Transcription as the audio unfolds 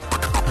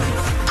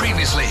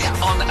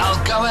on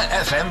Algoa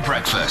FM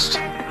Breakfast.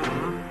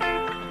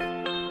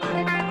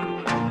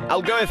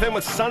 Algoa FM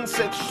with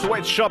Sunset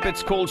Sweatshop.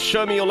 It's called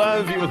Show Me Your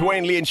Love. You're with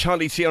Wayne Lee and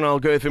Charlie T on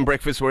Algoa FM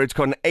Breakfast, where it's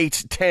got an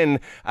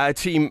 8-10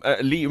 team.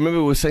 Lee, remember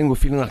we were saying we're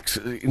feeling like,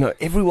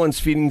 everyone's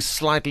feeling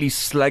slightly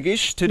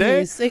sluggish today?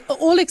 Yes,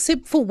 all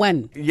except for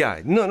one.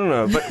 Yeah,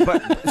 no.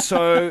 But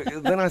so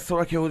then I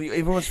thought, okay, well,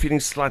 everyone's feeling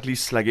slightly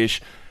sluggish.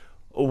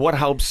 What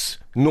helps?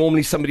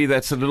 Normally somebody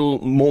that's a little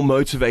more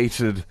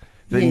motivated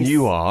than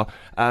you are.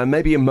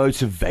 Maybe a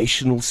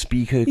motivational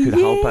speaker could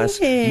help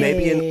us.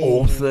 Maybe an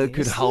author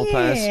could help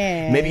us.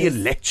 Maybe a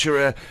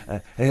lecturer,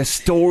 a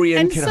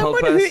historian can help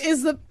us. And someone who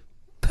is the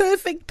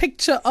perfect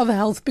picture of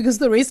health, because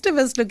the rest of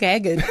us look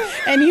haggard.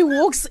 And he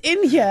walks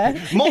in here.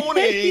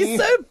 Morning! He's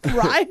so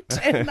bright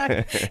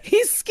and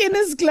his skin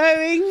is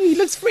glowing. He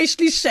looks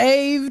freshly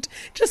shaved.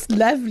 Just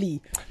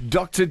lovely.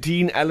 Dr.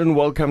 Dean Allen,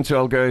 welcome to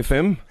Algoa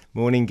FM.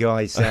 Morning,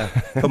 guys.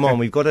 Come on,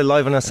 we've got to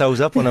liven ourselves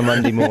up on a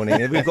Monday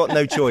morning. We've got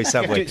no choice,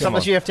 have we?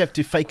 Sometimes you have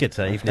to fake it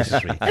if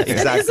necessary. It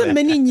is a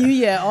mini New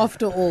Year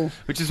after all.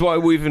 Which is why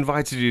we've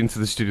invited you into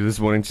the studio this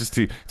morning, just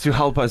to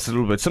help us a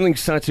little bit. Something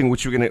exciting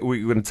which we're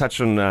gonna touch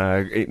on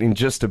in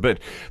just a bit.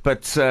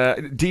 But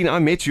Dean, I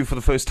met you for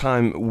the first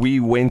time.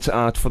 We went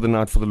out for the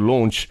night for the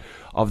launch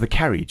of the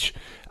carriage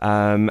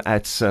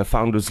at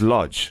Founders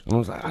Lodge. And I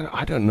was like,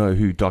 I don't know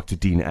who Dr.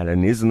 Dean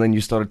Allen is. And then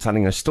you started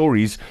telling us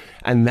stories,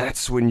 and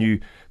that's when you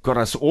got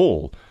us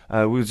all.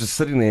 We were just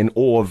sitting there in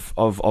awe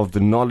of the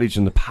knowledge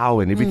and the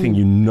power and everything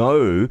you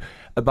know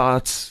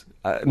about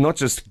not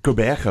just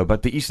Gqeberha,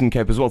 but the Eastern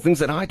Cape as well. Things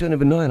that I don't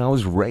even know, and I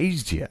was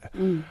raised here,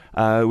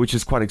 which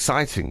is quite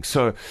exciting.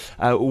 So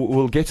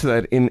we'll get to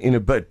that in a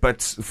bit.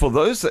 But for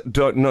those that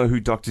don't know who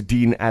Dr.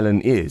 Dean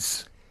Allen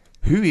is,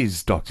 who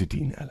is Dr.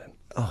 Dean Allen?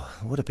 Oh,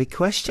 what a big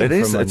question. It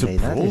is. Monday,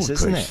 It's a broad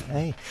isn't question.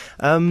 it?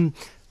 Hey.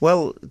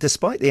 Well,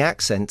 despite the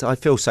accent, I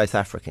feel South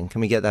African.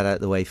 Can we get that out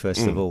of the way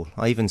first of all?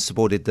 I even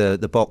supported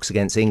the Box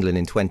against England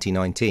in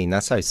 2019.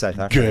 That's how South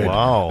African.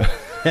 Wow.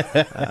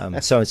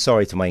 So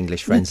sorry to my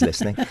English friends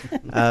listening.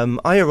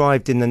 I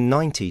arrived in the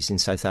 90s in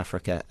South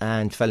Africa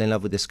and fell in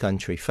love with this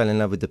country, fell in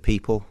love with the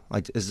people,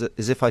 as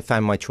if I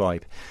found my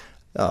tribe.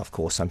 Of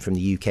course, I'm from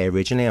the UK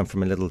originally. I'm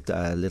from a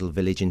little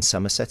village in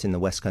Somerset in the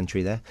West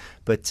Country there.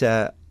 But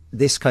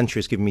this country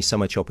has given me so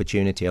much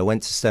opportunity. I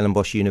went to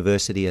Stellenbosch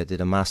University. I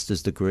did a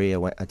master's degree.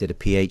 I did a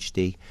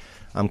PhD.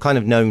 I'm kind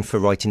of known for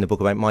writing the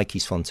book about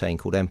Mikey's Fontaine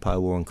called Empire,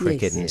 War and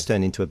Cricket, and it's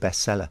turned into a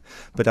bestseller.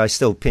 But I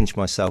still pinch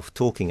myself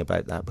talking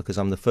about that because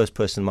I'm the first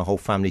person in my whole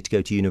family to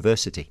go to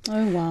university.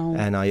 Oh, wow.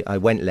 And I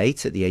went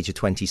late at the age of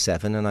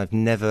 27, and I've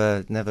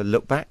never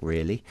looked back,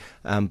 really.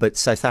 But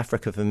South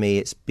Africa, for me,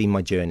 it's been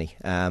my journey.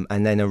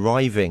 And then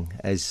arriving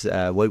as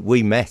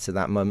we met at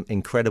that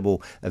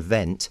incredible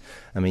event.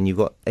 I mean, you've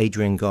got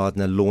Adrian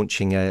Gardner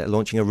launching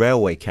a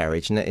railway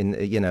carriage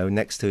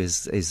next to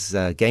his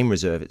game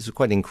reserve. It's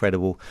quite an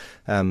incredible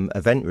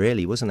event,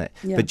 really, wasn't it?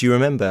 Yeah. But do you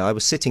remember, I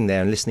was sitting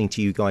there and listening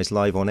to you guys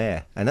live on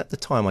air, and at the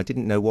time I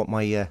didn't know what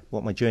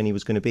my journey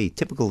was going to be.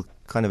 Typical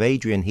kind of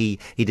Adrian, he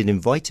had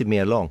invited me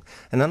along,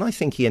 and then I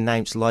think he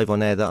announced live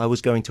on air that I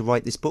was going to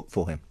write this book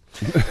for him.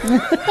 You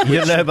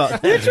didn't know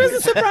about Which was a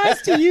surprise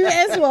to you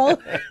as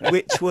well.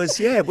 Which was,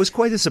 it was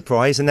quite a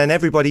surprise. And then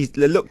everybody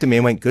looked at me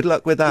and went, good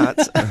luck with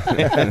that.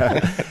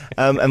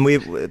 And we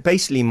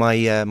basically,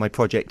 my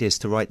project is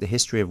to write the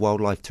history of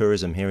wildlife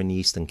tourism here in the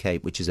Eastern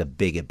Cape, which is a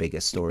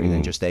bigger story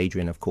than just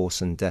Adrian, of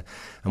course. And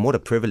what a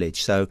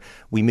privilege. So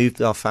we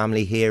moved our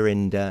family here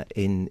in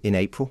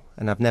April,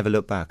 and I've never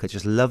looked back. I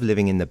just love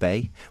living in the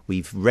Bay.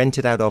 We've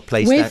rented out our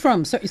place. Where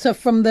from? So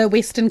from the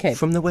Western Cape?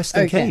 From the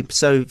Western Cape.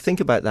 So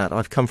think about that.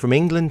 I've come from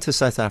England to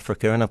South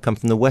Africa, and I've come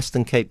from the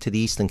Western Cape to the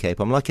Eastern Cape.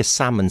 I'm like a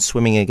salmon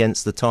swimming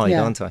against the tide,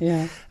 aren't I?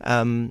 Yeah.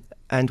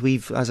 And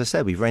we've, as I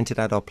said, we've rented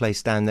out our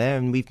place down there,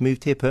 and we've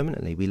moved here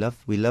permanently. We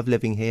love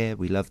living here.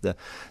 We love the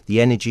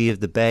energy of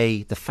the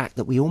Bay. The fact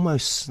that we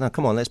almost, now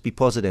come on, let's be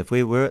positive.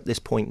 We're at this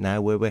point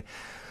now where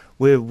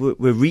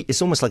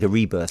it's almost like a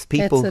rebirth.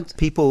 People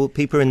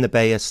in the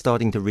Bay are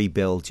starting to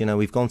rebuild. You know,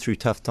 we've gone through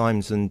tough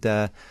times, and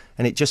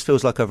it just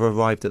feels like I've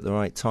arrived at the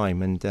right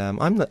time. And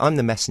I'm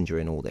the messenger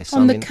in all this.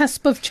 On the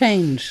cusp of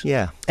change.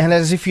 Yeah. And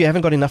as if you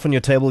haven't got enough on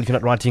your table, you're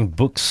not writing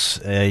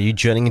books, you're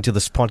journeying into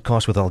this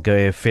podcast with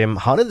Algoa FM.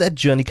 How did that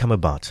journey come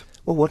about?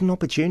 Well, what an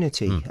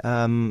opportunity.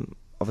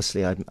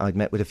 Obviously, I'd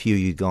met with a few of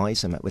you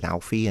guys. I met with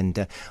Alfie,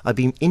 and I've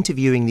been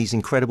interviewing these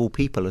incredible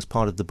people as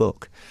part of the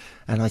book.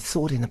 And I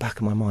thought in the back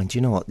of my mind,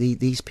 you know what,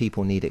 these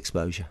people need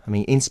exposure. I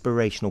mean,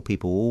 inspirational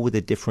people, all with a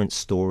different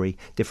story,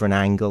 different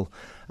angle.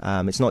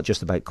 It's not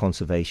just about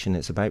conservation.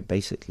 It's about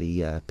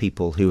basically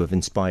people who have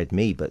inspired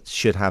me, but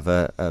should have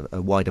a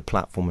wider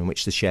platform in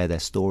which to share their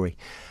story.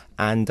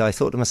 And I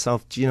thought to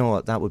myself, do you know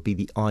what? That would be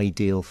the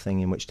ideal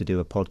thing in which to do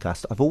a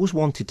podcast. I've always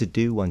wanted to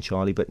do one,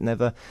 Charlie, but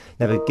never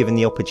given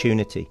the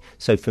opportunity.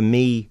 So for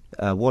me,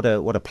 what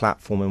a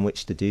platform in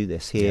which to do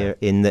this here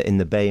in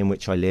the bay in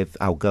which I live,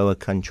 Algoa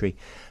country.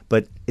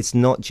 But it's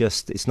not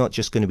just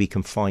going to be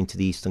confined to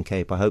the Eastern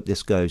Cape. I hope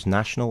this goes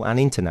national and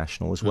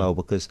international as well,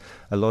 because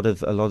a lot of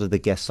the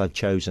guests I've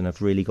chosen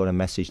have really got a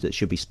message that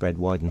should be spread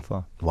wide and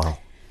far. Wow.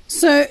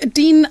 So,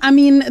 Dean, I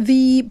mean,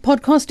 the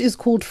podcast is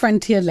called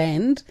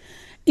Frontierland.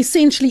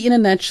 Essentially, in a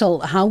nutshell,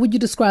 how would you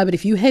describe it?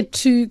 If you had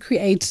to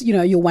create,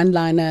 your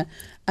one-liner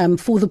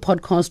for the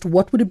podcast,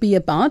 what would it be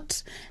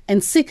about?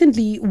 And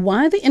secondly,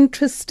 why the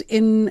interest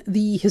in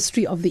the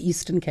history of the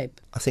Eastern Cape?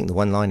 I think the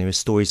one-liner is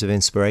stories of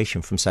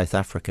inspiration from South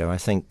Africa. I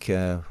think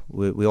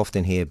we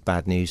often hear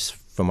bad news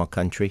from our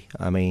country.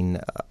 I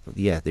mean,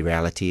 the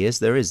reality is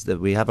that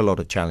we have a lot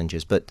of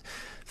challenges, but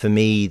for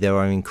me, there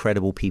are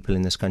incredible people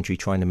in this country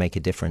trying to make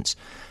a difference.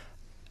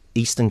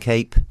 Eastern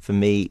Cape, for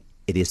me,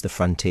 it is the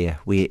frontier.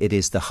 It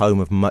is the home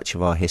of much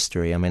of our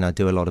history. I mean, I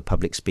do a lot of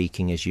public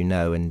speaking, as you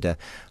know, and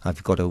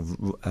I've got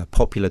a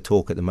popular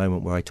talk at the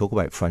moment where I talk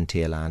about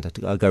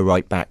Frontierland. I go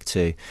right back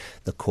to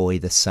the Khoi,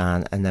 the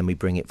San, and then we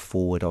bring it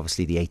forward,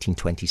 obviously, the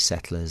 1820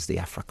 settlers, the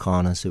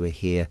Afrikaners who are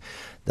here,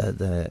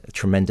 the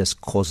tremendous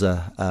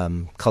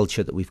Xhosa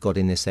culture that we've got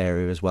in this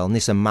area as well, and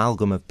this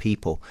amalgam of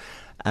people.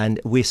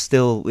 And we're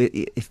still,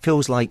 it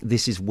feels like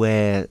this is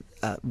where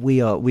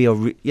we are,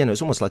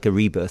 it's almost like a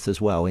rebirth as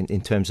well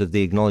in terms of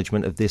the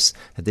acknowledgement of this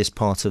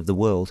part of the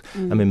world. I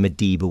mean,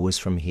 Madiba was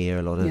from here,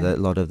 a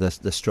lot of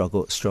the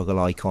struggle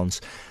icons.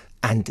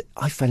 And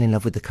I fell in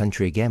love with the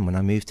country again when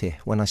I moved here,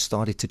 when I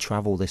started to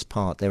travel this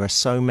part. There are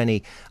so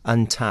many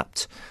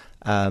untapped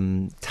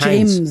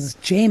towns.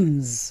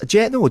 Gems.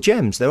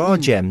 Gems. There are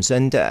gems,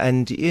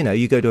 and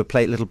you go to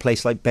a little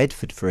place like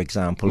Bedford, for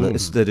example,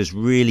 that has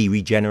really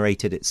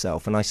regenerated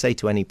itself. And I say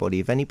to anybody,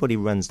 if anybody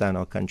runs down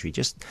our country,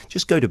 just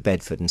go to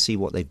Bedford and see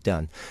what they've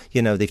done.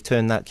 They've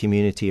turned that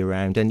community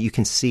around, and you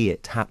can see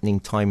it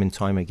happening time and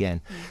time again.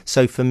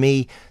 So for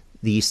me,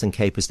 the Eastern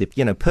Cape is the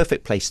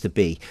perfect place to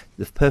be,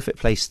 the perfect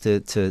place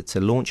to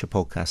launch a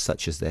podcast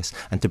such as this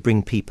and to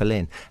bring people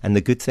in. And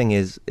the good thing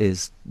is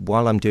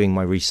while I'm doing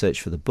my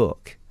research for the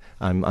book,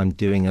 I'm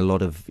doing a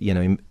lot of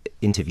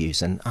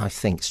interviews, and I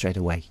think straight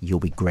away you'll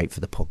be great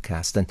for the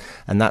podcast,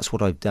 and that's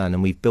what I've done.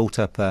 And we've built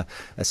up a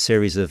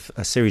series of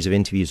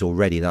interviews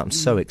already that I'm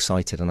so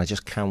excited, and I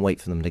just can't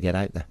wait for them to get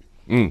out there.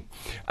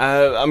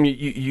 I mean,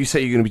 you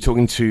say you're going to be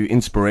talking to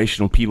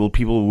inspirational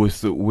people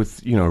with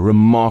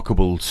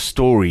remarkable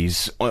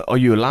stories. Are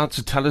you allowed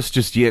to tell us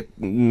just yet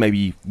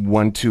maybe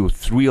 1, 2, or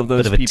 3 of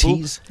those Bit of people? a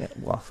tease? Yeah,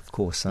 well, of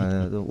course,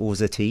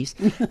 always a tease.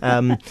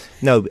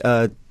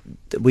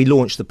 We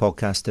launched the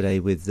podcast today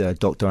with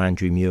Dr.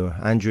 Andrew Muir.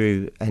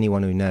 Andrew,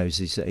 anyone who knows,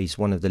 he's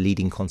one of the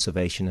leading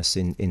conservationists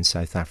in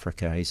South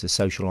Africa. He's a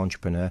social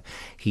entrepreneur.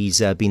 He's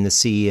been the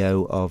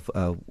CEO of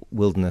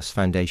Wilderness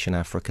Foundation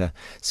Africa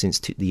since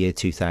the year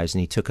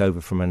 2000. He took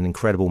over from an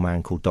incredible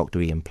man called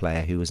Dr. Ian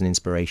Player, who was an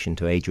inspiration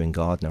to Adrian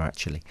Gardner,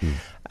 actually.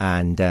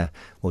 And,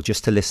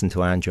 just to listen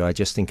to Andrew, I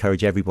just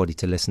encourage everybody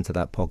to listen to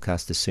that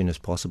podcast as soon as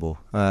possible.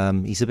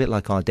 He's a bit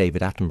like our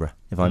David Attenborough,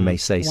 if I may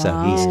say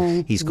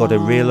so. He's got a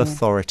real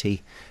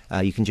authority.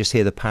 You can just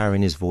hear the power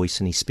in his voice,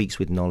 and he speaks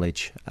with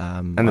knowledge.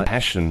 And the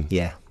passion.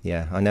 Yeah.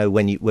 I know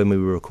when we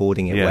were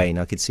recording it, Wayne,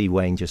 I could see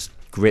Wayne just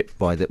gripped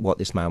by what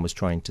this man was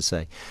trying to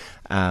say.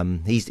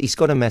 He's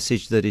got a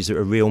message that is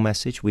a real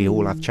message. We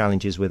all have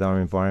challenges with our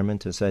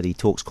environment. As I said, he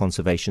talks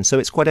conservation, so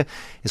it's quite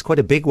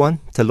a big one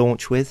to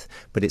launch with,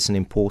 but it's an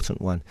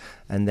important one.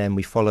 And then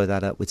we follow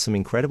that up with some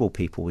incredible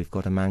people. We've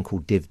got a man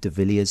called Div de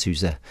Villiers,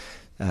 who's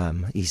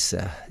he's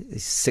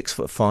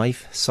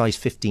 6'5", size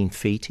 15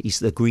 feet. He's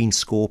the green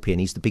scorpion.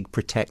 He's the big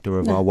protector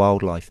of our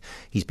wildlife.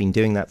 He's been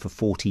doing that for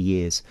 40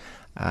 years.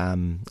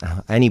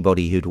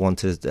 Anybody who'd want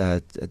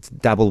to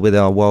dabble with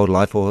our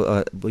wildlife,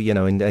 or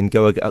and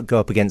go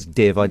up against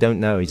Div, I don't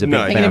know. He's a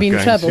big going to be in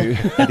trouble.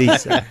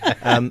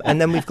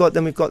 And then we've got,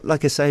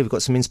 like I say, we've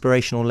got some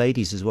inspirational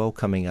ladies as well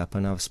coming up.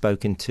 And I've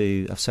spoken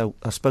to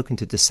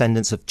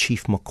descendants of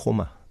Chief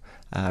Makoma.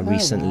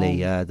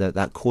 Recently,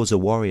 that Xhosa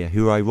warrior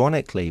who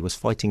ironically was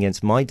fighting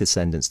against my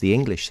descendants, the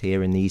English,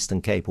 here in the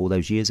Eastern Cape all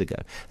those years ago,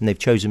 and they've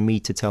chosen me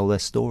to tell their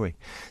story.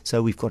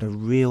 So we've got a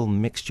real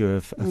mixture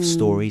of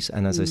stories,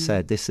 and as I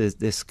said,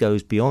 this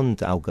goes beyond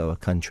Algoa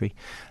country,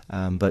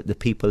 but the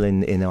people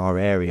in our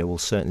area will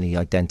certainly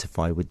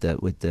identify with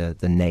the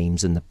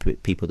names and the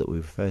people that we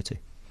refer to.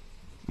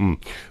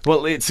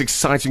 Well, it's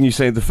exciting. You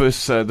say the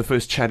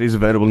first chat is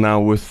available now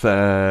with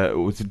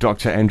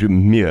Dr. Andrew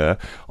Muir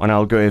on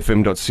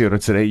algoafm.co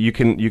today. You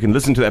can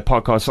listen to that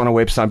podcast on our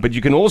website, but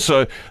you can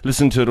also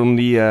listen to it on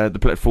the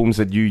platforms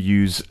that you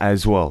use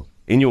as well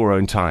in your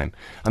own time.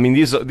 I mean,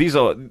 these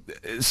are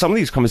some of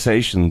these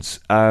conversations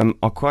are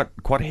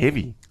quite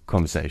heavy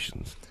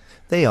conversations.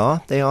 They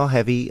are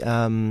heavy,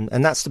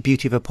 and that's the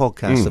beauty of a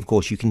podcast. Of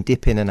course, you can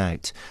dip in and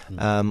out.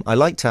 I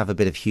like to have a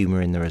bit of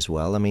humour in there as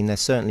well. I mean, there's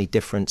certainly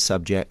different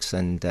subjects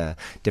and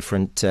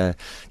different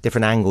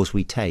angles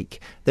we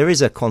take. There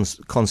is a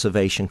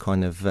conservation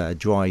kind of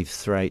drive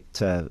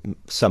throughout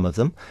some of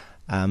them.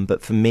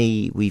 But for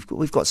me,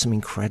 we've got some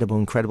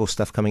incredible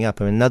stuff coming up.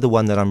 And another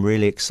one that I'm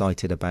really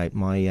excited about.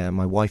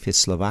 My wife is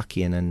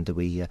Slovakian, and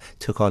we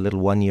took our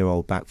little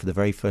 1-year-old back for the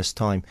very first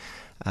time.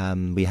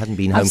 We hadn't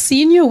been home. I've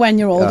seen your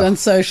 1-year-old on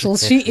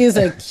socials. She is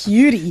a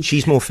cutie.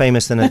 She's more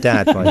famous than her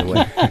dad, by the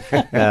way.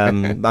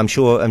 I'm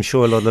sure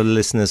a lot of the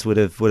listeners would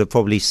have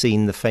probably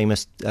seen the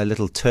famous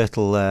little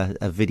turtle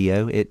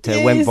video. It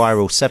went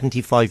viral,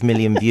 75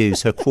 million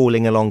views. Her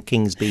crawling along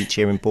King's Beach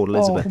here in Port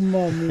Elizabeth.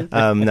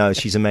 Oh, no,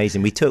 she's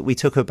amazing. We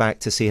took her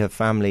back to see her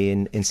family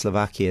in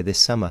Slovakia this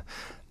summer.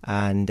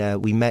 And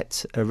we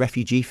met a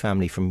refugee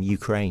family from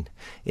Ukraine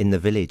in the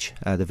village.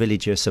 The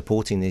villagers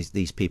supporting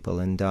these people,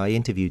 and I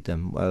interviewed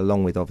them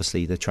along with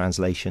obviously the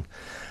translation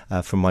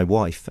from my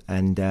wife.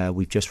 And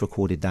we've just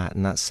recorded that,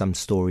 and that's some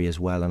story as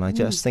well. And I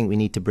just think we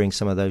need to bring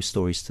some of those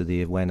stories to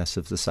the awareness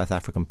of the South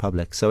African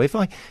public. So if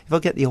I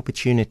get the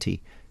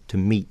opportunity to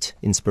meet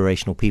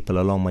inspirational people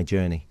along my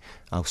journey,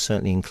 I'll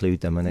certainly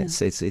include them, and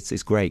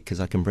it's great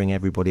because I can bring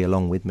everybody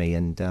along with me.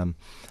 And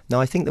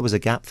no, I think there was a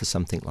gap for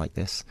something like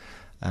this.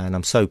 And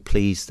I'm so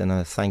pleased, and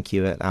I thank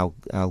you at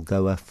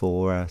Algoa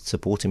for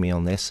supporting me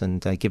on this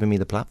and giving me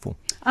the platform.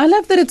 I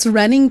love that it's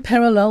running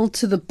parallel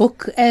to the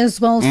book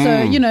as well.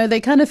 So, they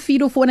kind of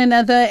feed off one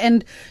another,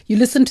 and you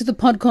listen to the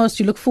podcast,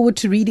 you look forward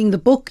to reading the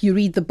book, you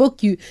read the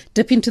book, you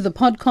dip into the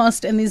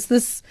podcast, and there's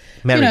this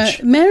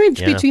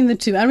marriage between the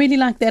two. I really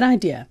like that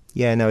idea.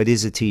 Yeah, no, it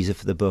is a teaser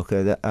for the book.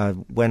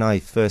 When I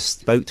first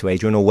spoke to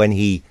Adrian, or when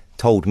he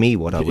told me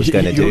what I was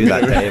going to do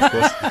that day, of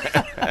course.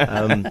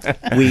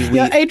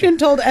 Adrian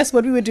told us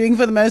what we were doing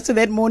for the most of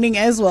that morning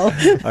as well.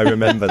 I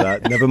remember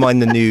that. Never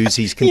mind the news.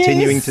 He's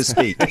continuing to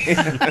speak.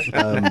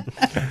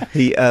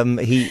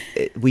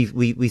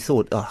 We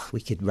thought, we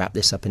could wrap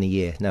this up in a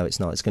year. No, it's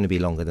not. It's going to be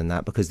longer than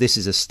that, because this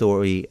is a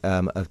story,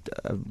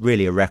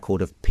 really a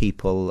record of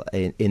people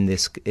in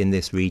this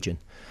region.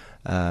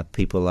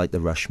 People like the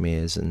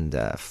Rushmeres and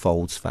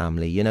Folds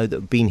family, that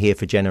have been here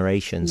for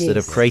generations, that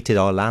have created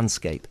our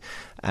landscape.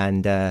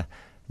 And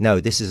no,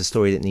 this is a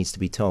story that needs to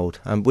be told.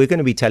 We're going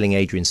to be telling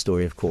Adrian's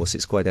story, of course.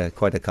 It's quite a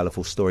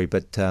colourful story,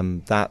 but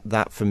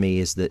that for me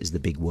is the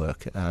big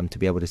work, to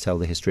be able to tell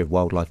the history of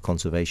wildlife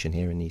conservation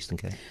here in the Eastern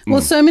Cape.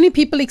 Well, so many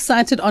people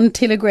excited on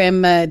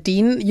Telegram,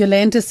 Dean.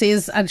 Yolanda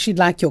says she'd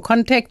like your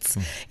contacts,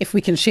 if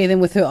we can share them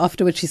with her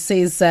afterwards. She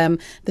says the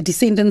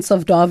descendants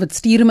of David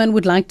Stierman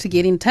would like to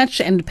get in touch,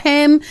 and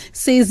Pam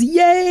says,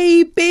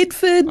 yay,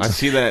 Bedford. I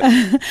see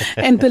that.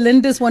 And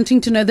Belinda's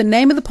wanting to know the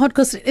name of the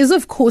podcast. It is,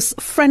 of course,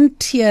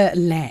 Frontier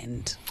Land.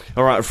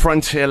 All right,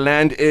 Frontier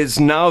Land is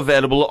now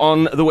available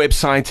on the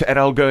website at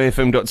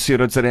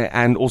algoafm.co.za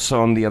and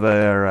also on the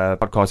other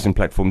podcasting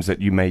platforms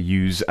that you may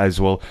use as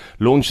well.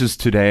 Launches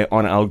today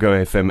on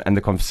Algo FM, and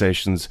the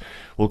conversations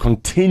will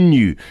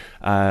continue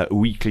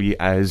weekly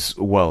as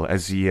well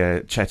as he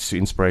chats to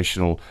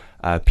inspirational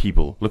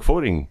people. Look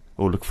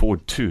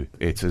forward to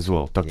it as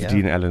well. Dr.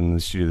 Dean Allen in the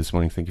studio this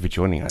morning. Thank you for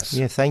joining us.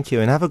 Yeah, thank you.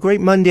 And have a great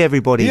Monday,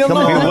 everybody. Come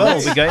on. We will.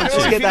 We're going to.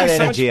 Let's get that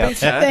energy up.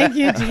 Thank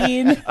you,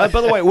 Dean. By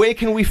the way, where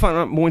can we find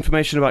out more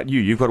information about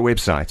you? You've got a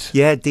website.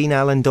 Yeah,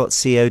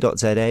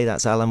 deanallen.co.za.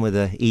 That's Allen with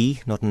an E,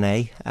 not an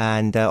A.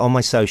 And on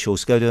my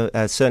socials, go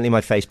to certainly my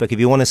Facebook. If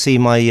you want to see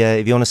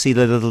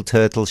the little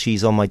turtle,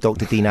 she's on my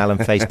Dr. Dean Allen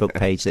Facebook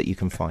page that you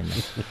can find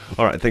me.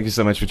 All right. Thank you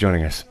so much for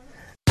joining us.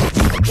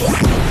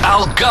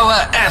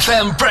 Algoa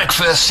FM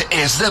Breakfast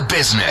is the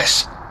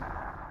business.